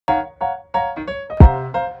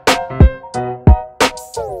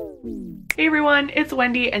everyone, it's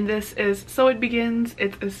Wendy and this is So It Begins.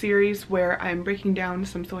 It's a series where I'm breaking down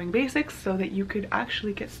some sewing basics so that you could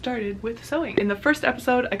actually get started with sewing. In the first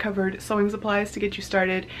episode, I covered sewing supplies to get you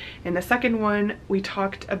started. In the second one, we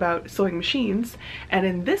talked about sewing machines. And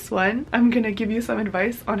in this one, I'm gonna give you some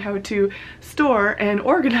advice on how to store and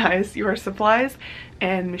organize your supplies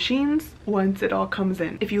and machines once it all comes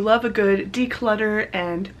in. If you love a good declutter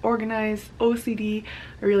and organize OCD,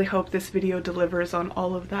 I really hope this video delivers on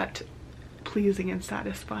all of that pleasing and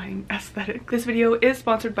satisfying aesthetic. This video is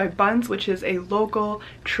sponsored by Buns, which is a local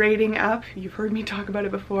trading app. You've heard me talk about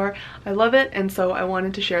it before. I love it, and so I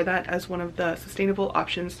wanted to share that as one of the sustainable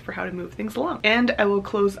options for how to move things along. And I will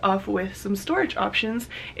close off with some storage options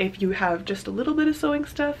if you have just a little bit of sewing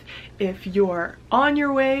stuff, if you're on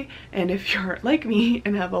your way, and if you're like me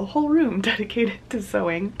and have a whole room dedicated to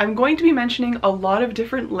sewing. I'm going to be mentioning a lot of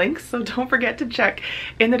different links, so don't forget to check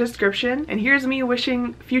in the description. And here's me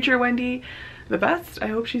wishing future Wendy the best. I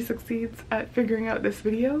hope she succeeds at figuring out this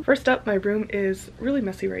video. First up, my room is really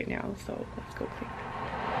messy right now, so let's go clean.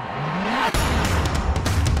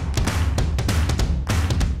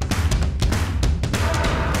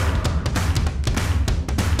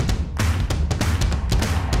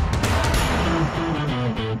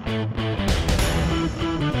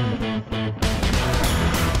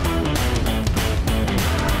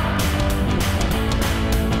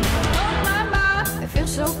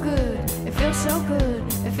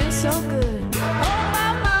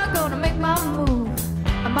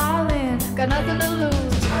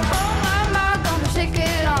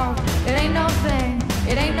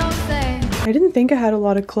 I didn't think I had a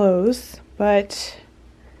lot of clothes, but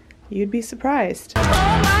you'd be surprised. Doing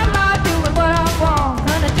what I want,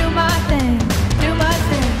 gonna do my thing,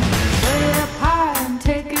 way up high and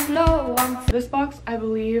take it low. This box, I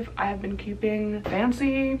believe I have been keeping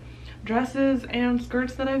fancy dresses and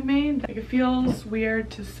skirts that I've made. Like, it feels weird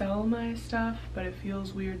to sell my stuff, but it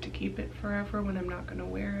feels weird to keep it forever when I'm not gonna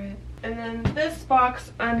wear it. And then this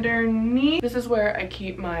box underneath, this is where I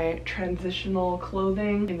keep my transitional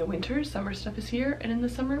clothing. In the winter, summer stuff is here, and in the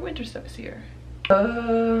summer, winter stuff is here.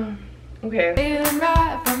 Okay. Feeling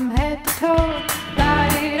right from head to toe,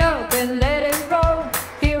 light it up and let it roll.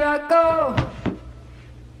 Here I go.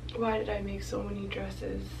 Why did I make so many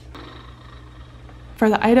dresses? For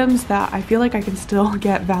the items that I feel like I can still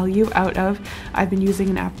get value out of, I've been using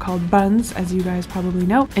an app called Buns, as you guys probably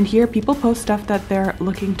know. And here people post stuff that they're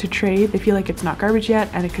looking to trade. They feel like it's not garbage yet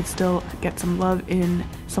and it could still get some love in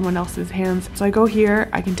someone else's hands. So I go here,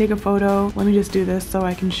 I can take a photo. Let me just do this so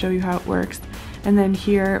I can show you how it works. And then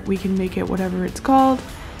here we can make it whatever it's called,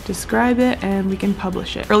 describe it, and we can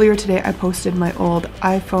publish it. Earlier today I posted my old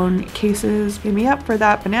iPhone cases. Hit me up for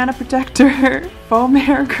that banana protector, foam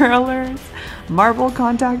hair curlers, marble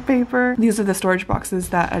contact paper. These are the storage boxes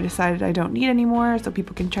that I decided I don't need anymore, so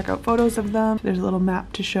people can check out photos of them. There's a little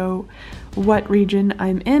map to show what region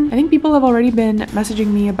I'm in. I think people have already been messaging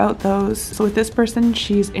me about those. So with this person,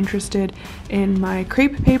 she's interested in my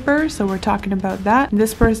crepe paper, so we're talking about that.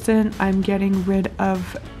 This person, I'm getting rid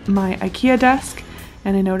of my IKEA desk,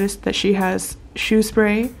 and I noticed that she has shoe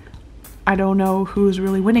spray. I don't know who's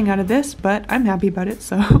really winning out of this, but I'm happy about it,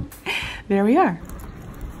 so there we are.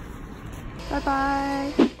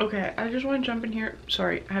 Bye-bye. Okay, I just want to jump in here.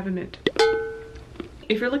 Sorry, I have a minute.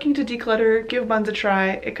 If you're looking to declutter, give Buns a try.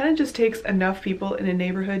 It kind of just takes enough people in a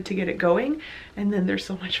neighborhood to get it going, and then there's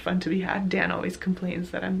so much fun to be had. Dan always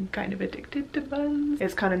complains that I'm kind of addicted to Buns.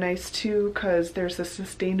 It's kind of nice too because there's a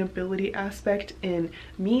sustainability aspect in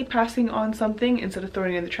me passing on something instead of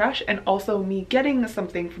throwing it in the trash, and also me getting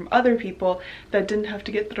something from other people that didn't have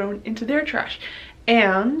to get thrown into their trash.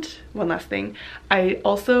 And one last thing, I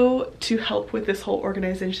also, to help with this whole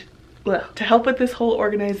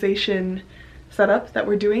organization setup that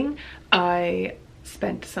we're doing, I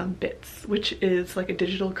spent some bits, which is like a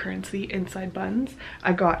digital currency inside Buns.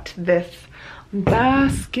 I got this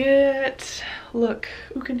basket. Look,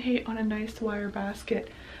 who can hate on a nice wire basket?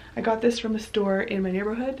 I got this from a store in my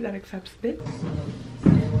neighborhood that accepts bits.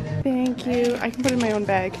 Thank you. I can put it in my own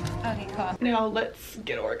bag. Okay, cool. Now let's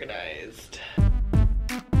get organized.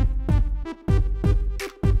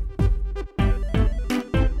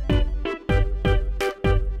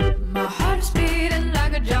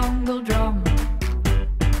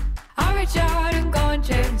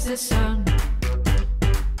 The sun,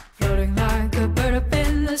 floating like a bird up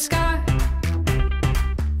in the sky,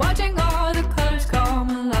 watching all the colors come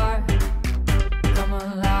alive, come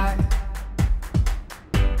alive.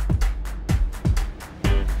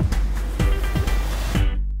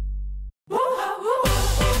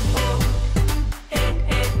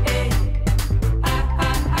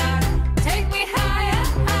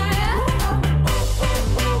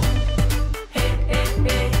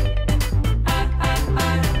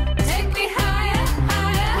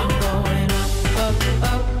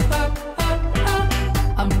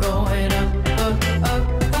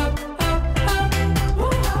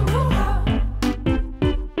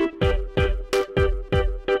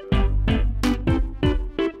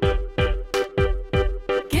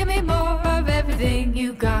 everything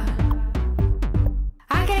you got.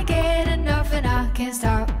 I can't get enough and I can't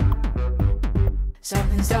stop.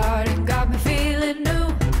 Something started, got me feeling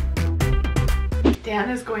new. Dan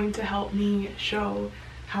is going to help me show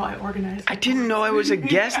how I organize. I didn't know I was a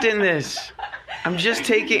guest in this. I'm just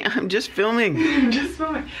filming. Just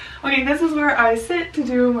filming. Okay, this is where I sit to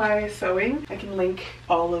do my sewing. I can link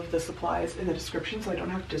all of the supplies in the description so I don't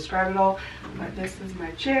have to describe it all. But this is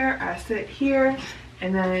my chair. I sit here.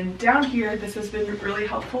 And then down here, this has been really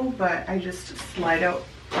helpful, but I just slide out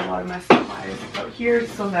a lot of my supplies out here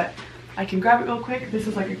so that I can grab it real quick. This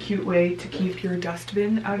is like a cute way to keep your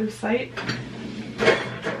dustbin out of sight,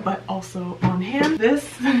 but also on hand.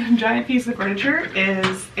 This giant piece of furniture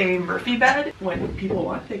is a Murphy bed. When people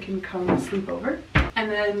want, they can come sleep over. And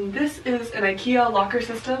then this is an IKEA locker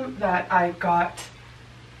system that I got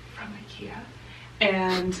from IKEA.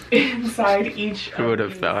 And inside each Who would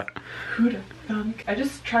have thought? Who'd have thunk? I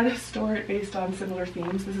just try to store it based on similar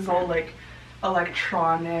themes. This is all like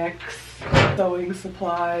electronics, sewing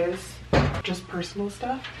supplies, just personal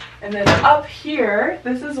stuff. And then up here,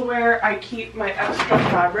 this is where I keep my extra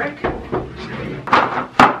fabric.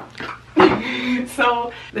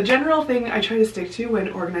 So the general thing I try to stick to when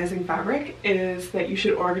organizing fabric is that you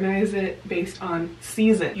should organize it based on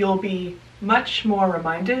season. You'll be much more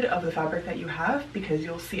reminded of the fabric that you have because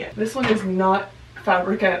you'll see it. This one is not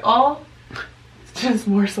fabric at all. It's just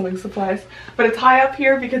more sewing supplies. But it's high up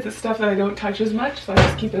here because it's stuff that I don't touch as much, so I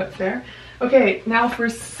just keep it up there. Okay, now for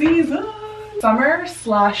season. Summer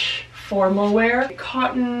slash formal wear.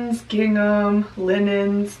 Cottons, gingham,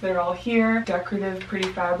 linens, they're all here. Decorative, pretty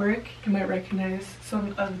fabric. You might recognize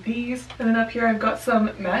some of these. And then up here I've got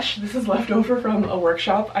some mesh. This is left over from a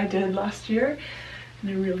workshop I did last year. And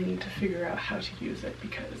I really need to figure out how to use it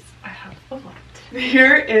because I have a lot.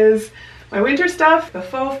 Here is my winter stuff. The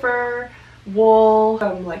faux fur, wool,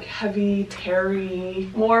 some like heavy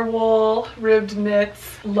terry, more wool, ribbed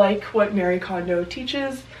knits, like what Marie Kondo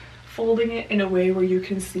teaches. Folding it in a way where you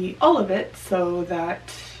can see all of it so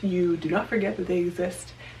that you do not forget that they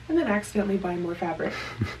exist and then accidentally buy more fabric,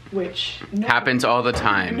 which happens all the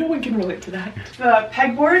time. No one can relate to that. The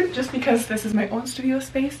pegboard, just because this is my own studio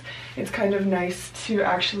space, it's kind of nice to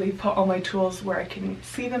actually put all my tools where I can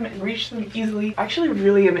see them and reach them easily. I actually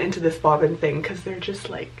really am into this bobbin thing because they're just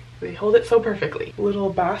like, they hold it so perfectly.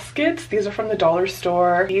 Little baskets, these are from the dollar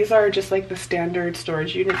store. These are just like the standard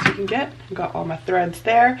storage units you can get. I've got all my threads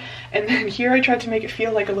there. And then here I tried to make it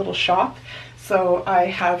feel like a little shop. So I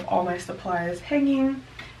have all my supplies hanging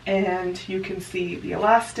and you can see the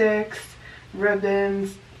elastics,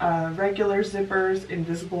 ribbons, regular zippers,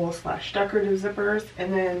 invisible slash decorative zippers.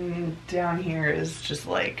 And then down here is just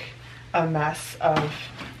like a mess of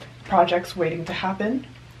projects waiting to happen.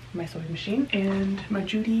 My sewing machine and my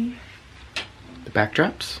Judy. The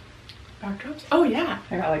backdrops? Backdrops? Oh yeah!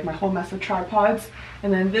 I got like my whole mess of tripods.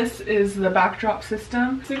 And then this is the backdrop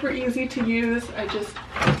system. Super easy to use. I just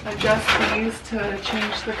adjust these to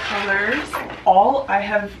change the colors. All I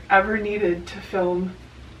have ever needed to film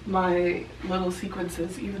my little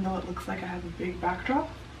sequences, even though it looks like I have a big backdrop.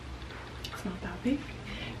 It's not that big.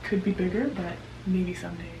 Could be bigger, but maybe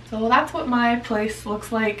someday. So that's what my place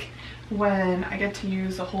looks like when I get to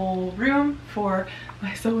use a whole room for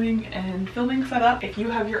my sewing and filming setup. If you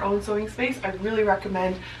have your own sewing space, I really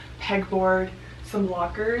recommend pegboard, some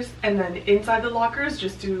lockers, and then inside the lockers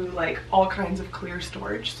just do like all kinds of clear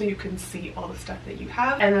storage so you can see all the stuff that you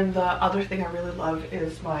have. And then the other thing I really love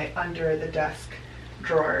is my under the desk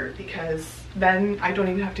drawer, because then I don't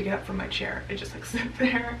even have to get up from my chair. I just like sit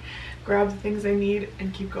there, grab the things I need,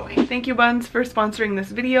 and keep going. Thank you, Buns, for sponsoring this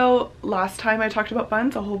video. Last time I talked about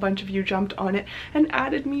Buns, a whole bunch of you jumped on it and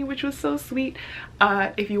added me, which was so sweet.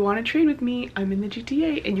 If you want to trade with me, I'm in the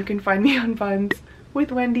GTA and you can find me on Buns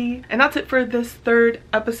with Wendy. And that's it for this third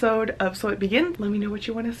episode of So It Begins. Let me know what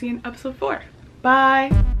you want to see in episode 4. Bye!